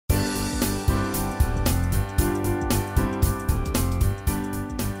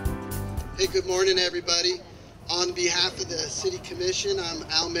Hey, good morning, everybody. On behalf of the City Commission, I'm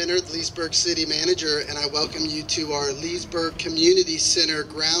Al Minard, the Leesburg City Manager, and I welcome you to our Leesburg Community Center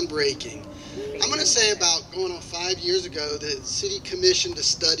groundbreaking. I'm going to say about going on 5 years ago, the City commissioned a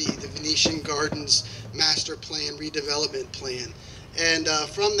study, the Venetian Gardens Master Plan Redevelopment Plan. And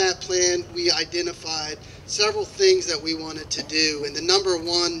from that plan, we identified several things that we wanted to do. And the number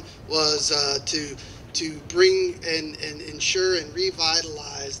one was to bring and ensure and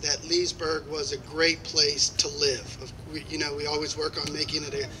revitalize that Leesburg was a great place to live. We always work on making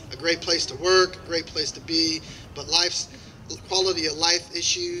it a great place to work, a great place to be, but quality of life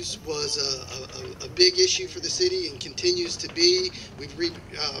issues was a big issue for the city and continues to be. We've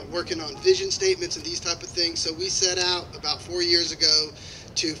working on vision statements and these type of things. So we set out about 4 years ago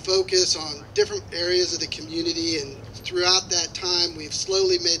to focus on different areas of the community, and throughout that time we've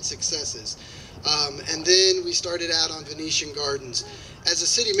slowly made successes. And then we started out on Venetian Gardens. As a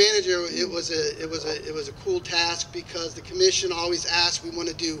city manager, it was a cool task because the commission always asks, we want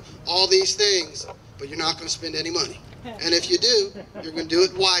to do all these things, but you're not going to spend any money. And if you do, you're going to do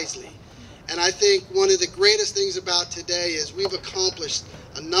it wisely. And I think one of the greatest things about today is we've accomplished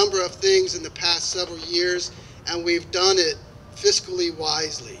a number of things in the past several years, and we've done it fiscally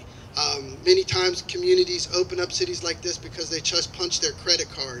wisely. Many times communities open up cities like this because they just punch their credit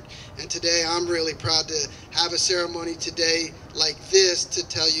card. And today I'm really proud to have a ceremony today like this to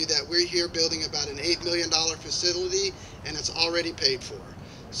tell you that we're here building about an $8 million facility, and it's already paid for.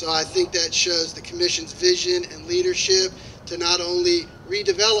 So I think that shows the Commission's vision and leadership to not only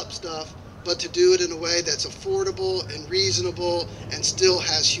redevelop stuff, but to do it in a way that's affordable and reasonable and still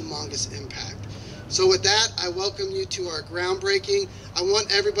has humongous impact. So with that, I welcome you to our groundbreaking. I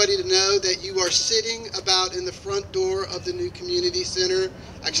want everybody to know that you are sitting about in the front door of the new community center.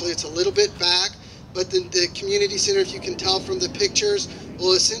 Actually, it's a little bit back, but the community center, if you can tell from the pictures,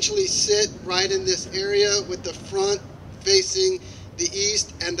 will essentially sit right in this area with the front facing the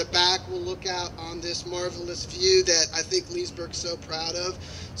east, and the back will look out on this marvelous view that I think Leesburg's so proud of.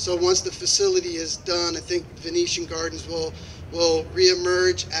 So once the facility is done, I think Venetian Gardens will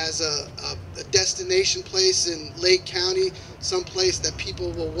reemerge as a destination place in Lake County, someplace that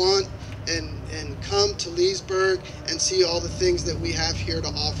people will want and come to Leesburg and see all the things that we have here to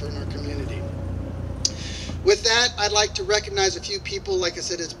offer in our community. With that, I'd like to recognize a few people. Like I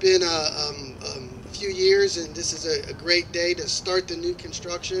said, it's been a few years, and this is a great day to start the new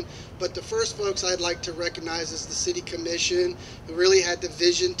construction. But the first folks I'd like to recognize is the City Commission, who really had the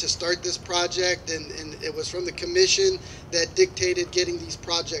vision to start this project, and it was from the Commission that dictated getting these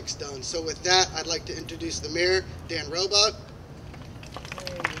projects done. So with that, I'd like to introduce the Mayor, Dan Roebuck,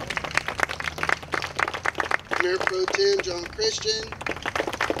 Mayor Pro Tem John Christian,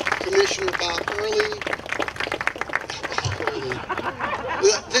 Commissioner Bob Hurley.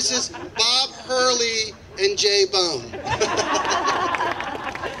 This is Bob Hurley and Jay Bone.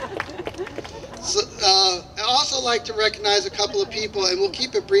 So, I'd also like to recognize a couple of people, and we'll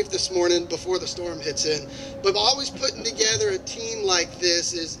keep it brief this morning before the storm hits in, but always putting together a team like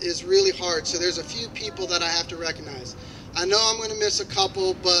this is really hard. So there's a few people that I have to recognize. I know I'm going to miss a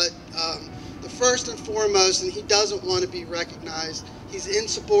couple, but the first and foremost, and he doesn't want to be recognized, he's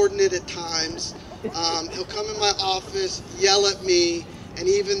insubordinate at times. He'll come in my office, yell at me, and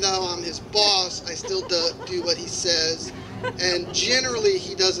even though I'm his boss, I still do what he says. And generally,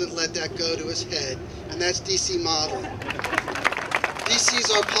 he doesn't let that go to his head, and that's DC Model. DC's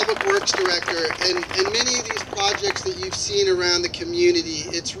our Public Works Director, and many of these projects that you've seen around the community,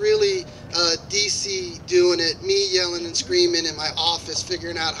 it's really DC doing it, me yelling and screaming in my office,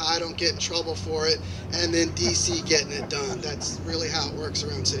 figuring out how I don't get in trouble for it, and then DC getting it done. That's really how it works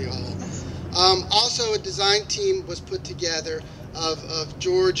around City Hall. Also, a design team was put together of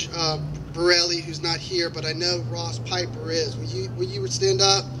George Borelli, who's not here, but I know Ross Piper is. Will you stand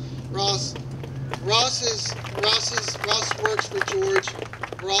up, Ross? Ross works for George.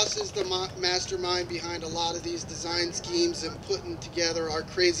 Ross is the mastermind behind a lot of these design schemes and putting together our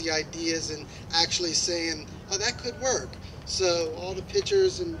crazy ideas and actually saying, oh, that could work. So all the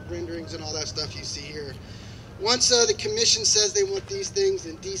pictures and renderings and all that stuff you see here. Once the commission says they want these things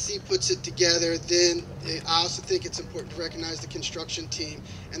and DC puts it together, then I also think it's important to recognize the construction team,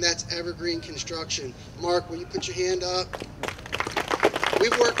 and that's Evergreen Construction. Mark, will you put your hand up?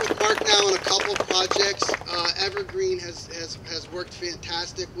 We've worked with Mark now on a couple projects. Evergreen has worked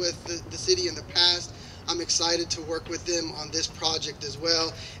fantastic with the city in the past. I'm excited to work with them on this project as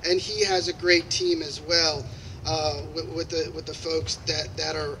well, and he has a great team as well. With the folks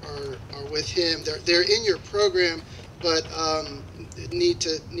that are with him. They're in your program, but need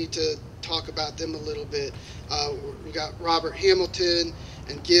to talk about them a little bit. We got Robert Hamilton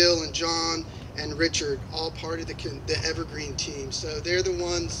and Gil and John and Richard, all part of the Evergreen team. So they're the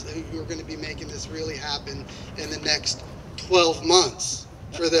ones who are going to be making this really happen in the next 12 months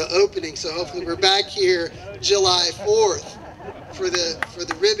for the opening. So hopefully we're back here July 4th for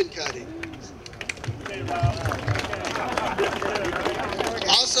the ribbon cutting.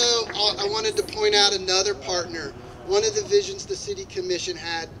 Also, I wanted to point out another partner. One of the visions the City Commission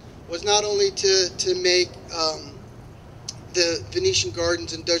had was not only to make the Venetian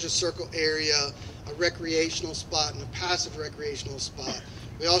Gardens and Dozier Circle area a recreational spot and a passive recreational spot.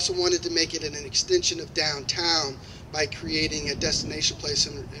 We also wanted to make it an extension of downtown by creating a destination place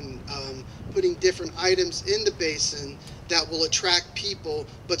and putting different items in the basin that will attract people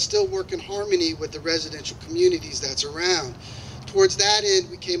but still work in harmony with the residential communities that's around. Towards that end,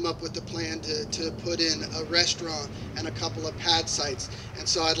 we came up with a plan to put in a restaurant and a couple of pad sites. And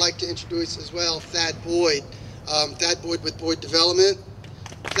so I'd like to introduce as well Thad Boyd. Thad Boyd with Boyd Development.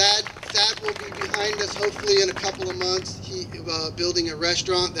 Thad will be behind us hopefully in a couple of months. He building a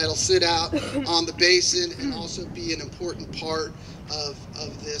restaurant that'll sit out on the basin and also be an important part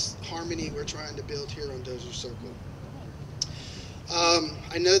of this harmony we're trying to build here on Dozier Circle.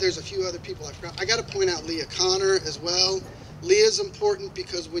 I know there's a few other people I forgot. I got to point out Leah Connor as well. Leah's important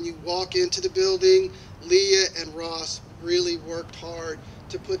because when you walk into the building, Leah and Ross really worked hard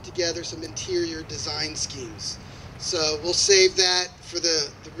to put together some interior design schemes. So we'll save that for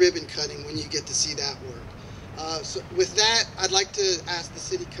the ribbon cutting when you get to see that work. So with that, I'd like to ask the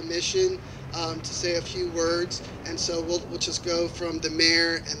City Commission to say a few words, and so we'll just go from the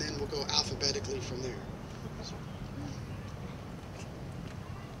mayor and then we'll go alphabetically from there.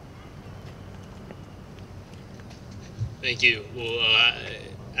 Thank you. Well,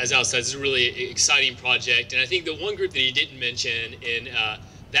 as Al said, it's a really exciting project, and I think the one group that he didn't mention, and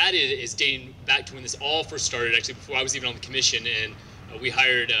that is dating back to when this all first started, actually before I was even on the commission, and we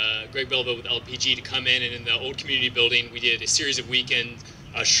hired Greg Belleville with LPG to come in, and in the old community building, we did a series of weekend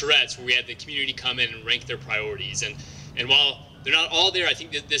charrettes where we had the community come in and rank their priorities. And while they're not all there, I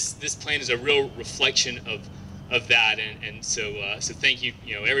think that this plan is a real reflection of that, and so thank you,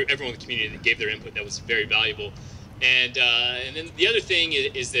 everyone in the community that gave their input. That was very valuable. And then the other thing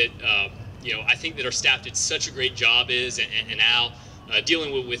is that I think that our staff did such a great job and Al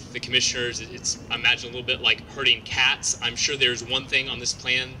dealing with the commissioners. It's, I imagine, a little bit like herding cats. I'm sure there's one thing on this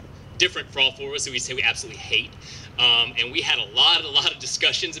plan different for all four of us that we say we absolutely hate, and we had a lot of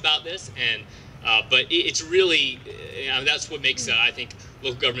discussions about this. And but it's really that's what makes I think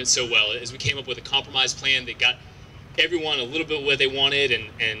local government so well, is we came up with a compromise plan that got everyone a little bit what they wanted,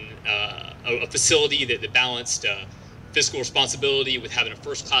 and a facility that balanced fiscal responsibility with having a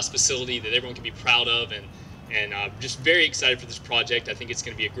first-class facility that everyone can be proud of, and just very excited for this project. I think it's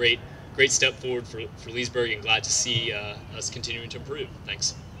going to be a great step forward for Leesburg, and glad to see us continuing to improve.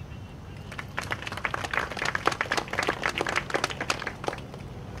 Thanks.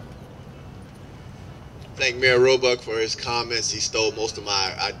 Thank Mayor Roebuck for his comments. He stole most of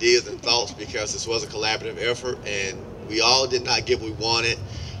my ideas and thoughts because this was a collaborative effort, and we all did not get what we wanted.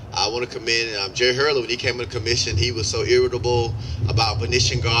 I want to commend Jerry Hurley. When he came to the commission, he was so irritable about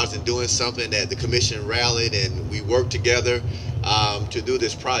Venetian Gardens and doing something that the commission rallied, and we worked together to do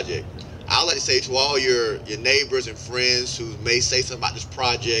this project. I'd like to say to all your neighbors and friends who may say something about this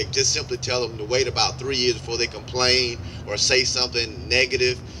project, just simply tell them to wait about 3 years before they complain or say something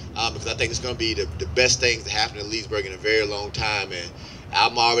negative, because I think it's going to be the best things that happen in Leesburg in a very long time. And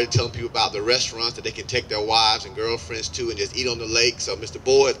I'm already telling people about the restaurants that they can take their wives and girlfriends to and just eat on the lake. So, Mr.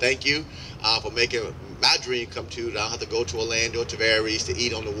 Boyd, thank you for making my dream come true. I don't have to go to Orlando or Tavares to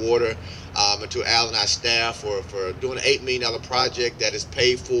eat on the water. And to Al and our staff for doing an $8 million project that is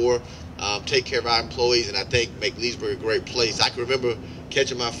paid for, take care of our employees, and I think make Leesburg a great place. I can remember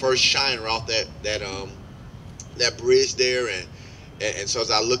catching my first shiner off that bridge there, and so as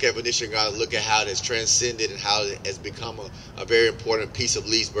I look at Venetian Gardens, look at how it has transcended and how it has become a very important piece of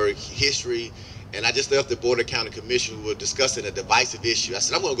Leesburg history. And I just left the Board of County Commission who were discussing a divisive issue. I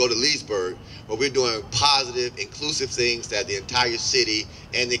said, I'm going to go to Leesburg where we're doing positive, inclusive things that the entire city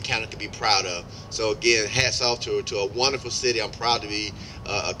and the county can be proud of. So again, hats off to a wonderful city. I'm proud to be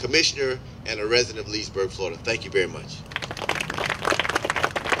a commissioner and a resident of Leesburg, Florida. Thank you very much.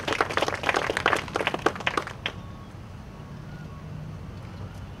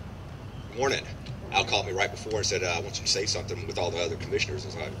 Good morning. Al called me right before and said, I want you to say something with all the other commissioners,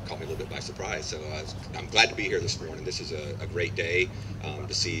 and so it caught me a little bit by surprise. So I'm glad to be here this morning. This is a great day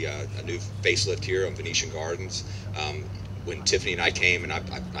to see a new facelift here on Venetian Gardens. when Tiffany and I came, and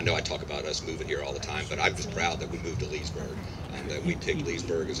I know I talk about us moving here all the time, but I'm just proud that we moved to Leesburg, that we picked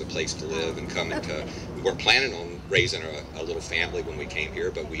Leesburg as a place to live and come into. We weren't planning on raising a little family when we came here,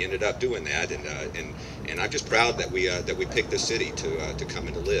 but we ended up doing that, and I'm just proud that we picked this city to come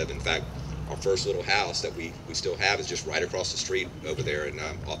and to live. In fact, our first little house that we still have is just right across the street over there in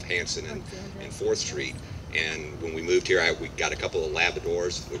off Hanson and 4th Street. And when we moved here, we got a couple of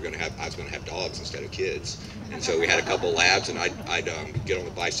Labradors. I was going to have dogs instead of kids, and so we had a couple of Labs, and I'd get on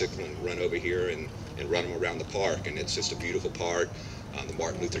the bicycle and run over here and run them around the park. And it's just a beautiful park. The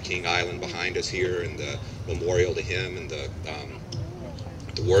Martin Luther King Island behind us here, and the memorial to him, and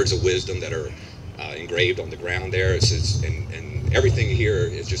the words of wisdom that are engraved on the ground there. And everything here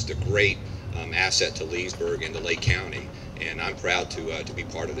is just a great asset to Leesburg and to Lake County. And I'm proud to be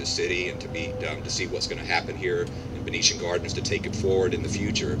part of this city and to see what's going to happen here in Venetian Gardens, to take it forward in the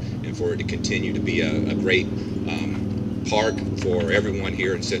future and for it to continue to be a great park for everyone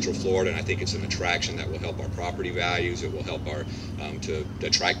here in Central Florida. And I think it's an attraction that will help our property values. It will help to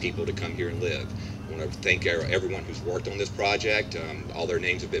attract people to come here and live. I want to thank everyone who's worked on this project. All their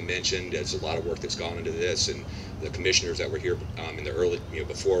names have been mentioned. There's a lot of work that's gone into this, and the commissioners that were here in the early,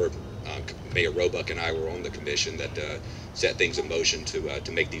 before Mayor Roebuck and I were on the commission that set things in motion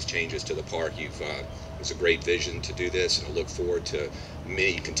to make these changes to the park. It's a great vision to do this, and I look forward to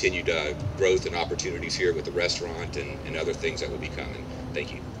many continued growth and opportunities here with the restaurant and other things that will be coming.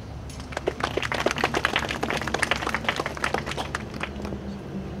 Thank you.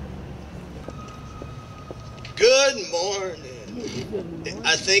 Good morning.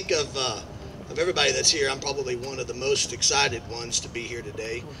 I think of everybody that's here, I'm probably one of the most excited ones to be here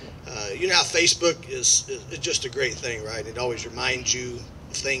today. You know how Facebook is just a great thing, right? It always reminds you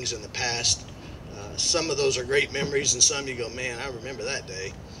of things in the past. Some of those are great memories, and some you go, man, I remember that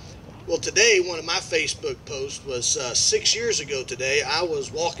day. Well, today, one of my Facebook posts was 6 years ago today. I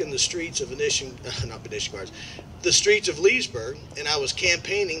was walking the streets of the streets of Leesburg, and I was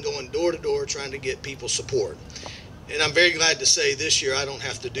campaigning, going door to door, trying to get people support. And I'm very glad to say this year I don't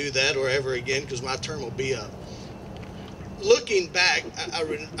have to do that or ever again, because my term will be up. Looking back,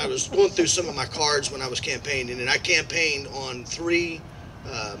 I was going through some of my cards when I was campaigning, and I campaigned on three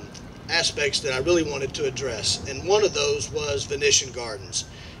aspects that I really wanted to address. And one of those was Venetian Gardens.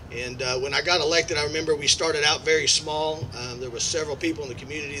 And when I got elected, I remember we started out very small. There were several people in the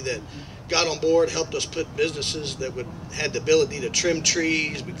community that got on board, helped us put businesses that had the ability to trim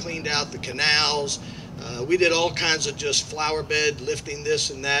trees. We cleaned out the canals. We did all kinds of just flower bed, lifting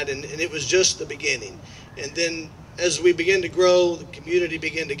this and that, and it was just the beginning. And then as we began to grow, the community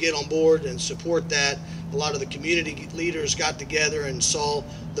began to get on board and support that. A lot of the community leaders got together and saw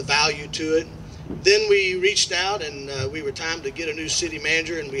the value to it. Then we reached out, and we were time to get a new city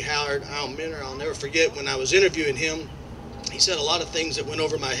manager, and we hired Al Minner. I'll never forget when I was interviewing him, he said a lot of things that went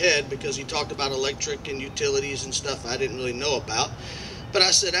over my head because he talked about electric and utilities and stuff I didn't really know about. But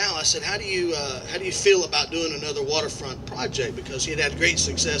I said, Al, how do you feel about doing another waterfront project? Because he had great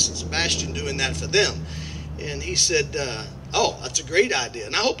success in Sebastian doing that for them. And he said, oh, that's a great idea.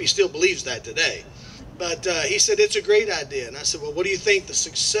 And I hope he still believes that today. But he said, it's a great idea. And I said, well, what do you think the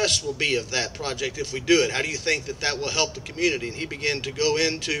success will be of that project if we do it? How do you think that will help the community? And he began to go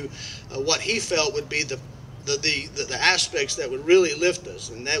into what he felt would be the aspects that would really lift us,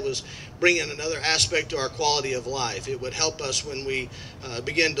 and that was bringing another aspect to our quality of life. It would help us when we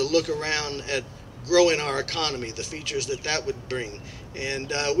begin to look around at growing our economy, the features that would bring.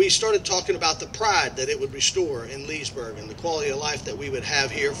 And we started talking about the pride that it would restore in Leesburg and the quality of life that we would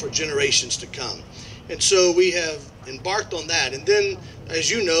have here for generations to come. And so we have embarked on that. And then, as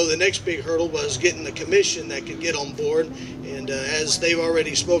you know, the next big hurdle was getting the commission that could get on board. And as they've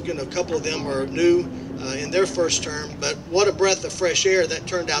already spoken, a couple of them are new in their first term. But what a breath of fresh air that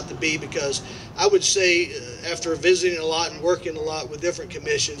turned out to be, because I would say after visiting a lot and working a lot with different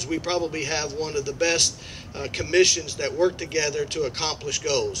commissions, we probably have one of the best commissions that work together to accomplish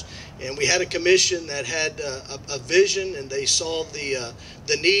goals. And we had a commission that had a vision, and they saw the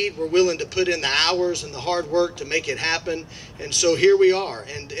need, were willing to put in the hours and the hard work to make it happen. And so here we are.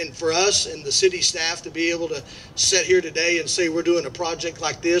 And for us and the city staff to be able to sit here today and say we're doing a project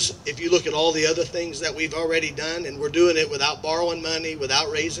like this, if you look at all the other things that we've already done, and we're doing it without borrowing money, without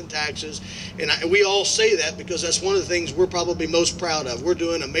raising taxes, and we all say that because that's one of the things we're probably most proud of. We're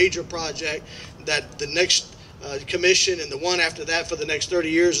doing a major project that the next commission and the one after that for the next 30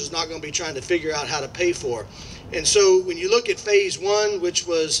 years is not going to be trying to figure out how to pay for. And so when you look at phase one, which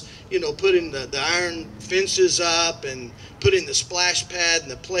was, putting the iron fences up and put in the splash pad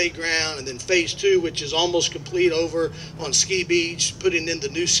and the playground, and then phase 2, which is almost complete over on Ski Beach, putting in the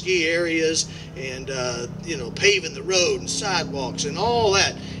new ski areas and paving the road and sidewalks and all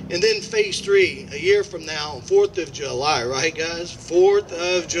that. And then phase 3, a year from now, on 4th of July, right guys? 4th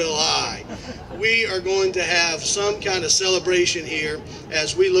of July. We are going to have some kind of celebration here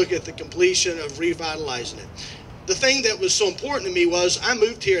as we look at the completion of revitalizing it. The thing that was so important to me was I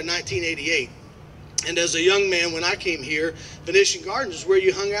moved here in 1988. And as a young man, when I came here, Venetian Gardens is where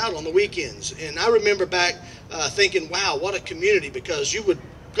you hung out on the weekends. And I remember back thinking, wow, what a community, because you would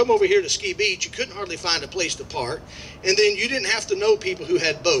come over here to Ski Beach, you couldn't hardly find a place to park. And then you didn't have to know people who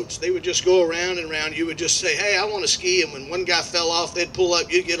had boats. They would just go around and around. You would just say, hey, I want to ski. And when one guy fell off, they'd pull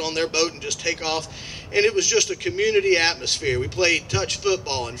up, you'd get on their boat and just take off. And it was just a community atmosphere. We played touch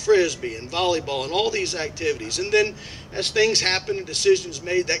football and frisbee and volleyball and all these activities. And then as things happened and decisions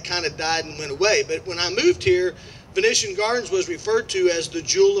made, that kind of died and went away. But when I moved here, Venetian Gardens was referred to as the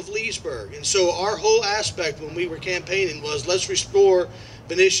Jewel of Leesburg. And so our whole aspect when we were campaigning was, let's restore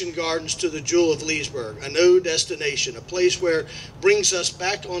Venetian Gardens to the Jewel of Leesburg, a no destination, a place where brings us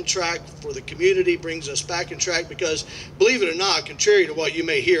back on track for the community, brings us back on track, because believe it or not, contrary to what you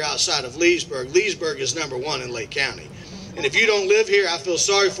may hear outside of Leesburg, Leesburg is #1 in Lake County. And if you don't live here, I feel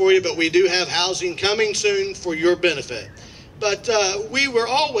sorry for you, but we do have housing coming soon for your benefit. But we were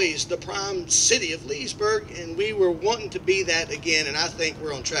always the prime city of Leesburg, and we were wanting to be that again, and I think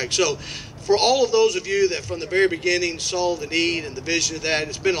we're on track. So for all of those of you that from the very beginning saw the need and the vision of that,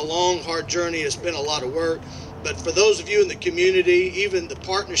 it's been a long, hard journey. It's been a lot of work. But for those of you in the community, even the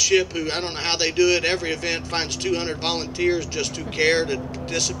partnership, who I don't know how they do it, every event finds 200 volunteers just who care to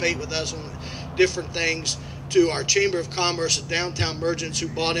participate with us on different things, to our Chamber of Commerce and downtown merchants who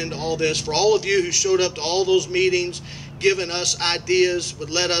bought into all this, for all of you who showed up to all those meetings, giving us ideas,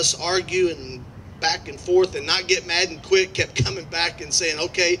 would let us argue and back and forth and not get mad and quit, kept coming back and saying,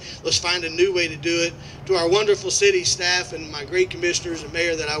 okay, let's find a new way to do it. To our wonderful city staff and my great commissioners and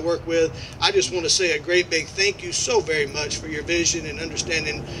mayor that I work with, I just want to say a great big thank you so very much for your vision and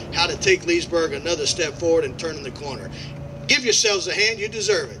understanding how to take Leesburg another step forward and turning the corner. Give yourselves a hand, you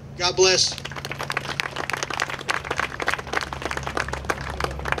deserve it. God bless.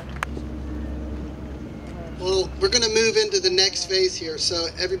 Well, we're going to move into the next phase here. So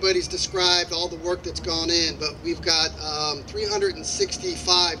everybody's described all the work that's gone in, but we've got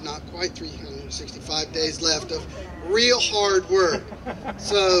 365, not quite 365 days left of real hard work.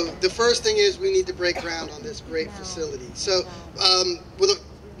 So the first thing is we need to break ground on this great facility. So will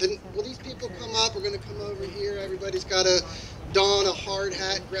these people come up? We're going to come over here. Everybody's got to don a hard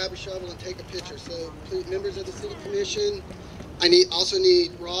hat, grab a shovel, and take a picture. So please, members of the City Commission, I also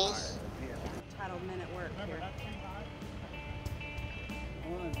need Ross.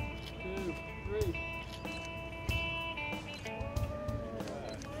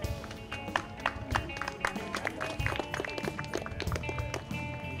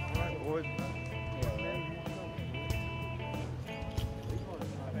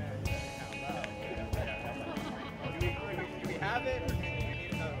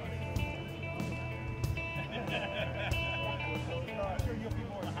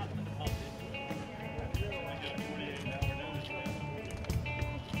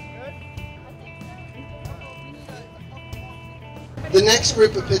 The next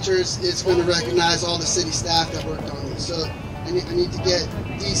group of pictures is going to recognize all the city staff that worked on this. So I need to get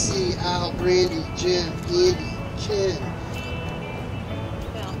DC, Al, Brandy, Jim, Andy, Ken,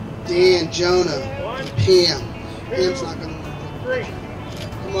 Dan, Jonah, and Pam. Pam's not going to work.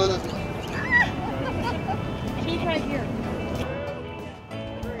 Come on up.